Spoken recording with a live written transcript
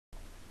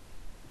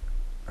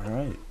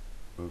Alright,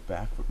 we're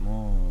back with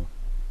more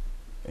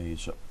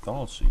Age of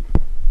Mythology.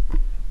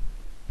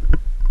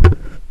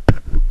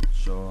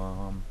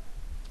 So,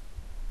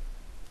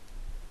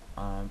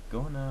 I'm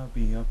gonna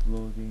be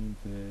uploading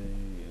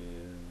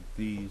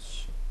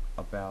these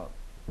about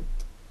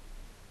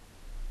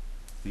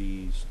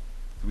these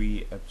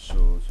 3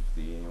 episodes of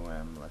the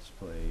AOM Let's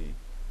Play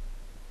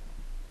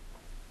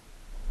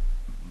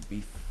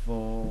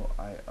before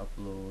I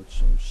upload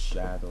some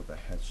Shadow the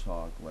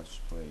Hedgehog Let's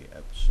Play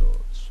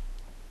episodes.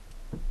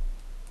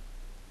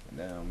 And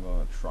then I'm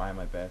gonna try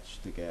my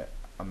best to get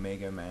a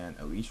Mega Man,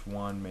 at least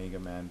one Mega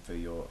Man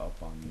video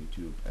up on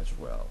YouTube as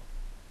well.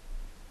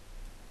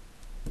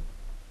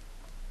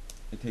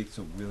 It takes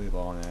a really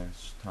long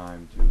ass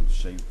time to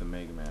save the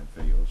Mega Man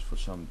videos for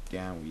some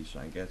damn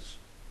reason.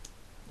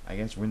 I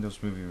guess Windows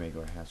Movie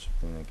Maker has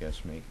something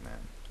against Mega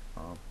Man.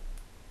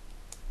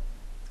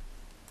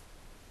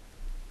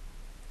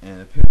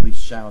 And apparently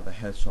Shadow the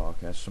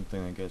Hedgehog has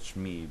something against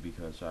me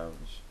because I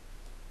was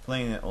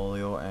playing it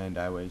earlier and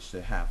I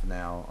wasted half an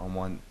hour on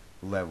one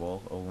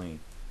level only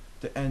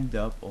to end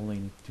up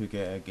only to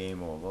get a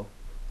game over,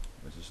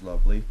 which is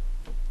lovely.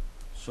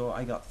 So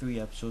I got 3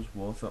 episodes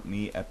worth of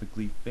me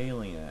epically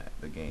failing at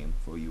the game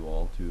for you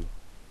all to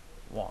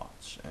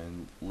watch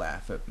and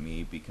laugh at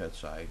me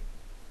because I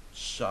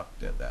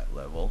sucked at that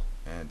level,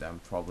 and I'm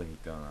probably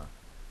gonna,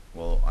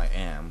 well, I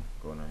am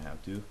gonna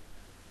have to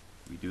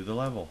redo the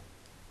level.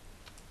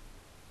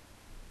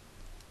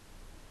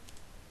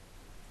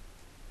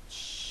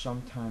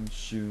 Sometime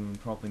soon,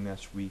 probably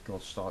next week, I'll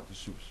start the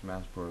Super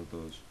Smash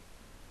Bros.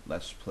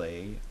 Let's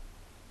Play.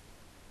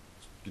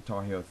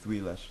 Guitar Hero 3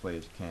 Let's Play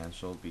is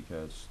cancelled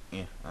because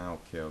I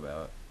don't care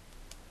about it.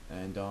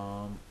 And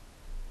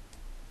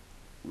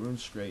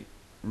RuneScape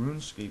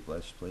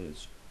Let's Play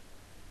is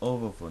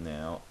over for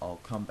now.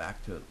 I'll come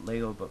back to it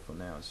later, but for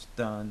now it's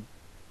done.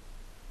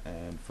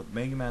 And for the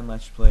Mega Man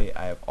Let's Play,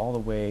 I have all the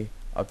way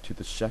up to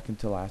the second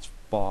to last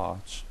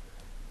boss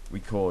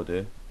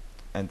recorded.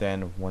 And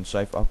then once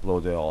I've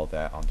uploaded all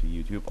that onto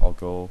YouTube, I'll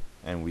go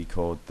and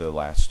record the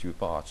last 2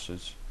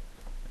 bosses.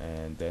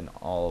 And then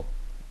I'll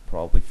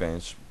probably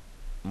finish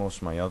most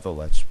of my other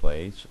Let's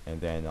Plays, and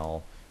then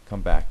I'll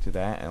come back to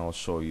that and I'll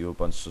show you a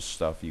bunch of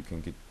stuff you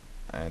can get,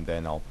 and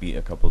then I'll beat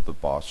a couple of the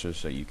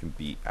bosses that you can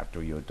beat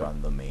after you're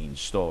done the main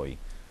story,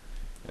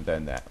 and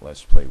then that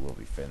Let's Play will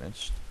be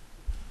finished.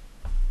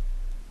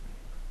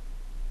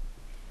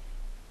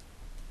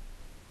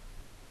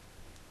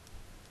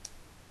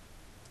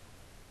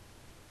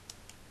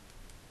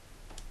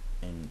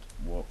 And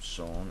Warp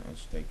Zone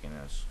is taking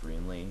an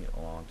extremely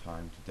long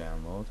time to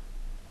download.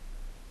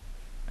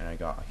 And I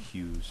got a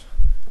huge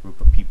group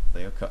of people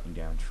there cutting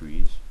down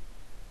trees.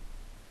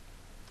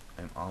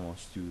 I'm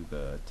almost to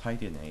the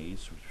Titan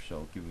Age, which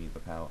shall give me the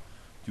power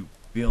to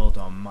build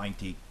a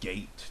mighty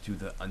gate to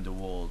the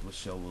underworld, which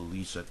shall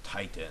release a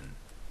Titan.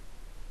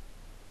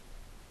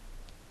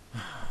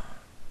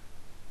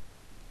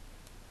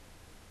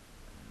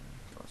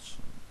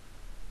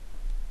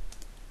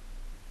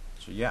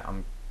 So yeah,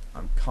 I'm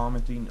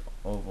commenting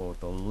over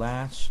the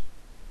last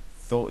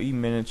 30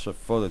 minutes of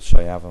footage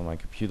I have on my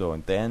computer,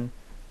 and then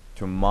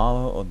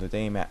tomorrow or the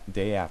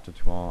day after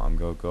tomorrow, I'm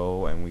gonna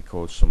go and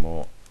record some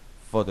more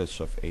footage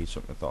of Age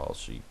of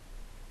Mythology.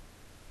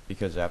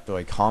 Because after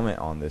I comment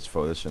on this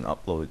footage and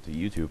upload it to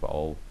YouTube,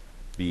 I'll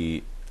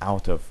be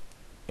out of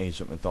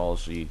Age of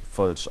Mythology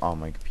footage on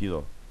my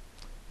computer.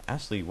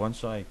 Actually,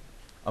 once I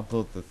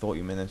upload the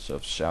 30 minutes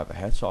of Shadow the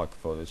Hedgehog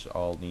footage,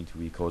 I'll need to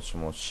record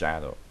some more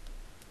Shadow.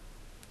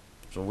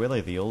 So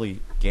really, the only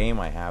game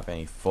I have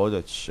any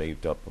footage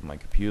saved up on my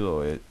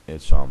computer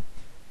is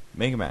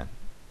Mega Man.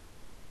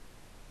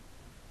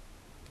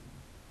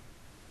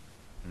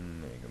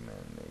 Mega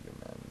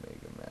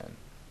Man.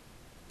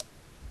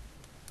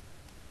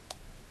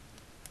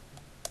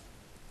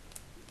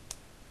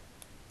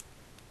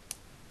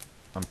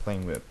 I'm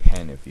playing with a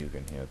pen, if you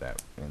can hear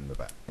that in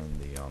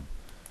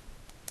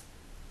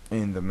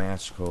the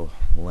magical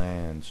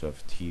lands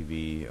of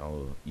TV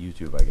or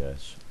YouTube, I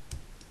guess.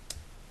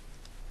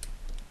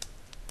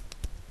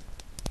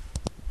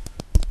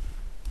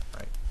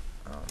 Right.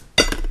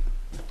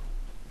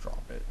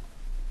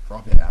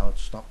 Drop it,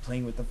 Alex. Stop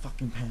playing with the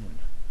fucking pen.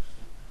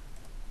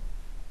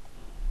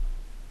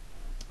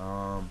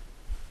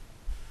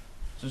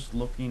 Just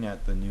looking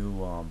at the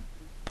new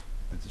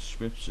the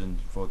description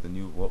for the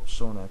new Warp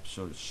Zone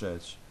episode, it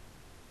says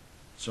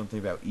something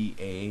about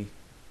EA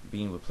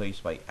being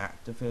replaced by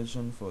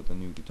Activision for the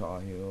new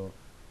Guitar Hero.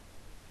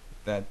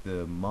 That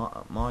the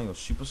Mario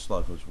Super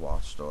Sluggers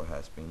roster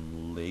has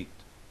been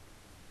leaked.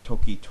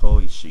 Toki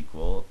Tori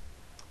sequel.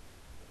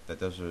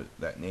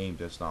 That name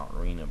does not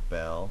ring a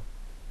bell.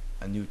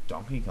 A new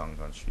Donkey Kong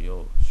Country,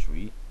 oh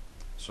sweet.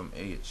 Some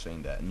idiot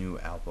saying that new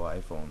Apple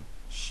iPhone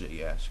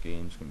shitty ass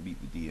games can beat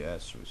the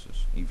DS, which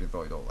is, even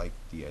though I don't like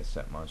the DS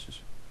that much, is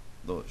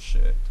little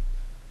shit.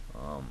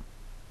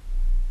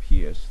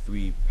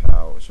 PS3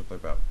 power, something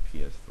about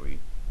PS3.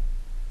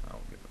 I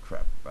don't give a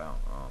crap about.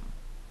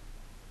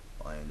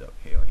 I end up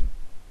hearing.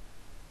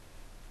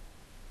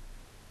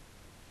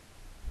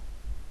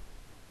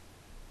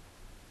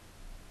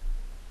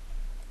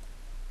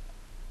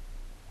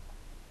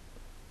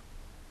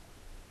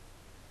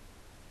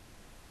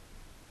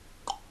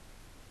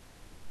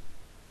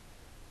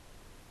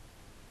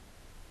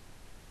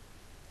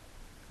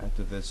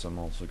 after this, I'm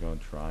also gonna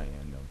try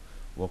and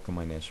work on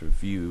my next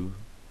review.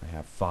 I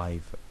have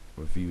 5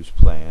 reviews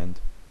planned.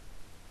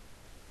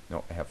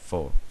 No, I have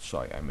 4.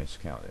 Sorry, I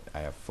miscounted. I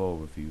have 4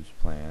 reviews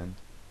planned.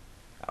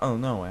 Oh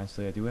no,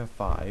 actually I do have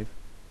 5.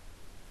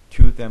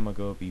 2 of them are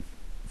gonna be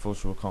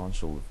virtual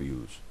console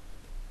reviews.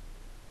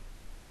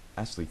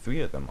 Actually,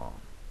 3 of them are.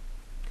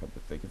 Come to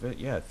think of it,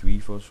 yeah, 3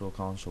 virtual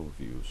console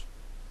reviews.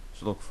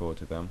 So look forward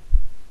to them.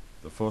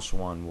 The first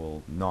one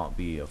will not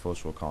be a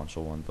virtual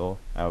console one though.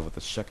 However,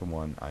 the second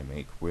one I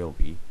make will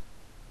be.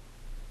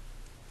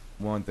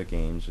 One of the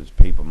games is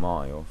Paper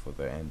Mario for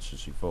the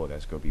N64.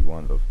 That's gonna be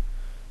one of the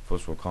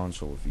virtual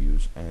console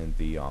reviews, and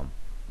the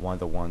one of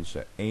the ones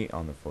that ain't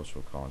on the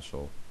virtual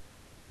console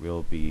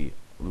will be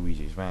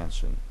Luigi's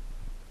Mansion.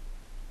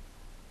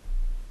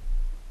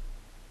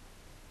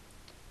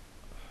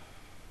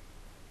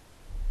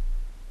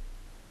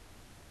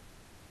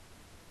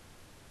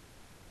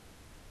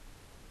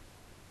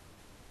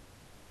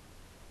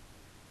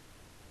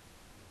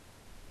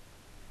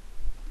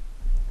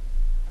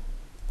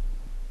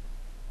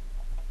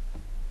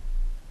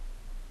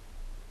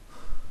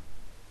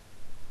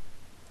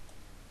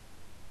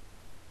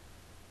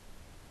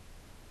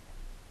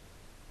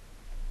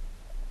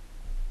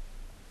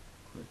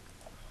 Click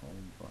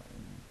home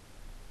button.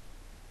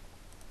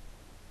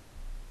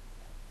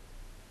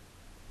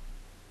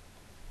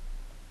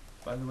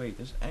 By the way,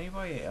 does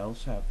anybody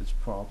else have this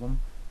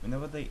problem?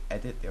 Whenever they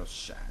edit their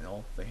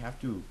channel, they have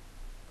to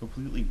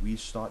completely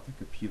restart the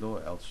computer,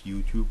 or else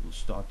YouTube will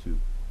start to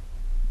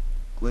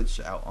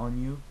glitch out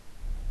on you.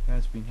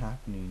 That's been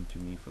happening to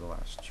me for the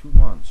last 2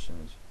 months, and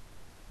it's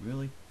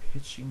really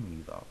pitching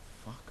me the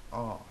fuck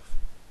off.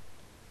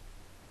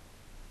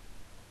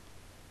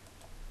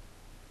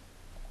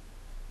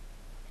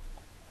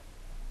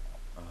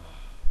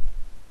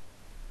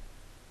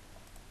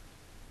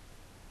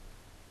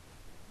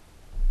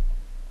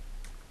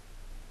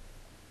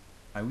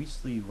 I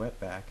recently went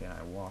back and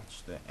I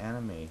watched the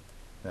anime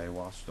that I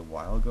watched a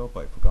while ago,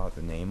 but I forgot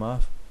the name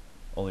of,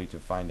 only to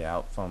find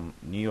out from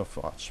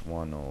Neofox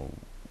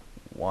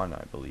 101,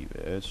 I believe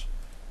it is,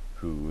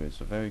 who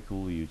is a very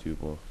cool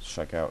YouTuber.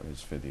 Check out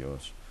his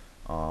videos.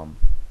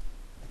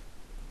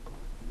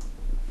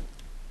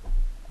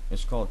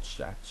 It's called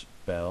Jack's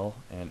Bell,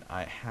 and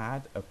I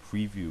had a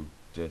preview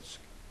disc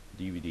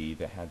DVD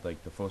that had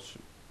like the first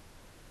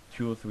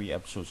 2 or 3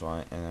 episodes on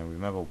it, and I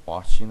remember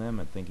watching them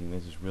and thinking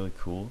this is really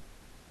cool,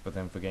 but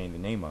then forgetting the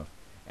name of.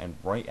 And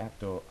right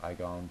after I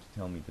got him to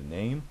tell me the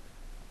name,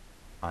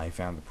 I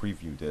found the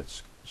preview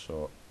disc.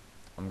 So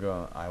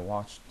I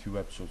watched 2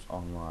 episodes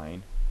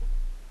online.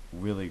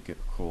 Really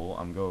cool.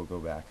 I'm gonna go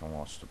back and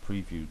watch the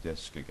preview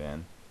disc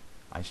again.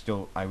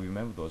 I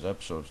remember those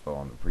episodes though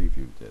on the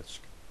preview disc.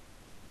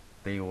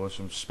 There were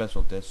some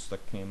special discs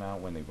that came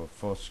out when they were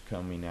first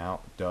coming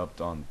out,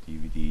 dubbed on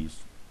DVDs,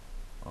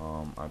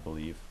 I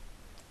believe.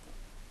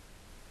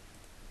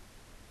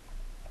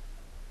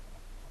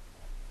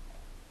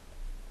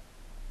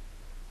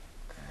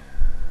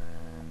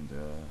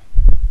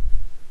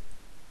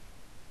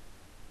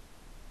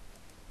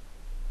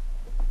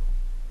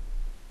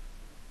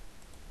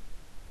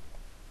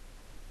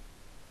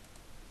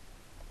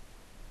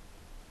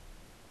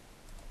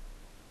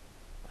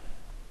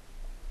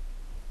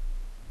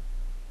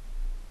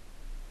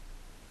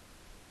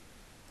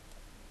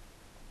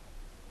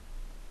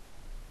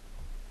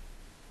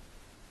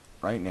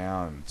 Right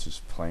now I'm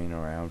just playing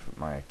around with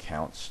my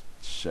account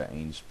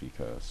settings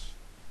because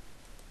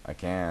I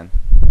can.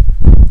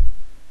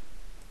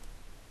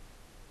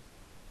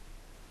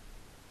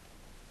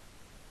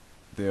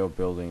 They're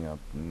building a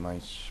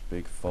nice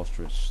big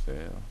fortress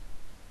there.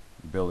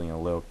 Building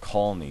a little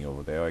colony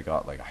over there. I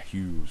got like a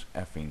huge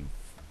effing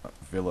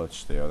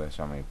village there. That's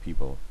how many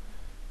people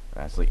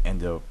actually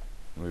end up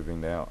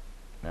moving there.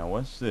 Now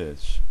what's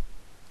this?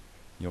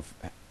 You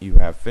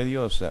have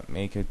videos that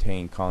may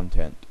contain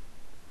content.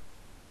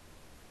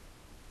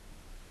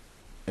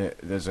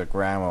 There's a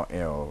grammar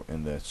error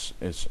in this.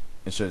 It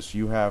says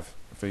you have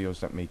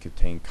videos that may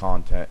contain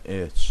content.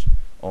 It's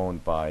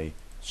owned by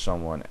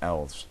someone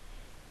else.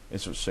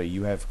 It should say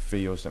you have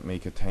videos that may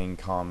contain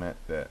comment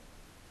that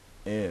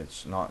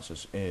is, not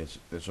just is.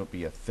 There should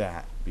be a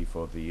that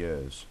before the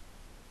is.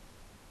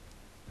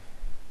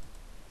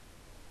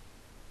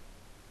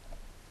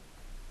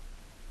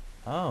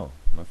 Oh,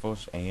 my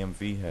first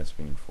AMV has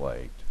been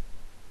flagged.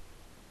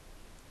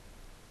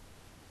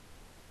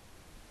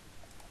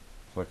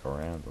 Click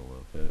around a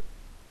little bit.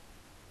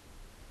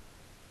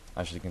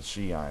 As you can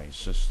see, I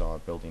just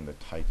started building the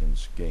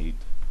Titan's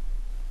Gate.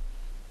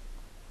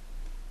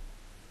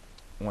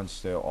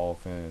 Once they're all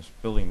finished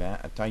building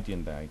that, a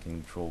Titan that I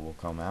can control will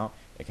come out.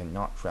 It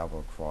cannot travel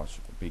across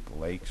big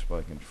lakes, but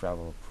it can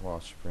travel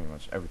across pretty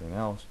much everything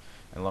else.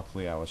 And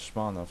luckily I was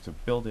smart enough to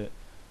build it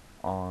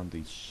on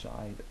the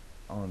side,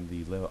 on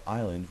the little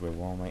island where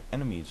all my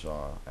enemies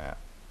are at.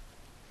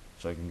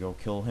 So I can go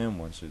kill him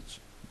once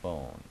it's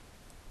born.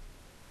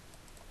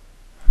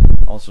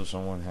 Also,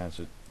 someone has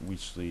it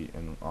recently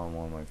on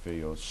one of my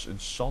videos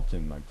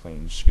insulting my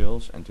playing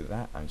skills, and to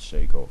that I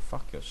say go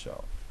fuck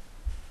yourself.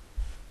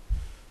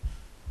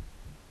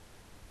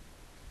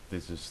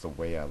 this is the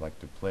way I like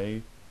to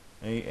play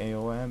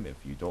AOM. If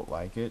you don't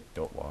like it,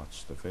 don't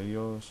watch the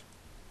videos.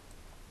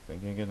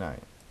 Thinking good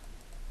night.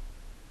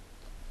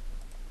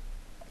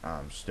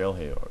 I'm still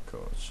here, of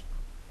course.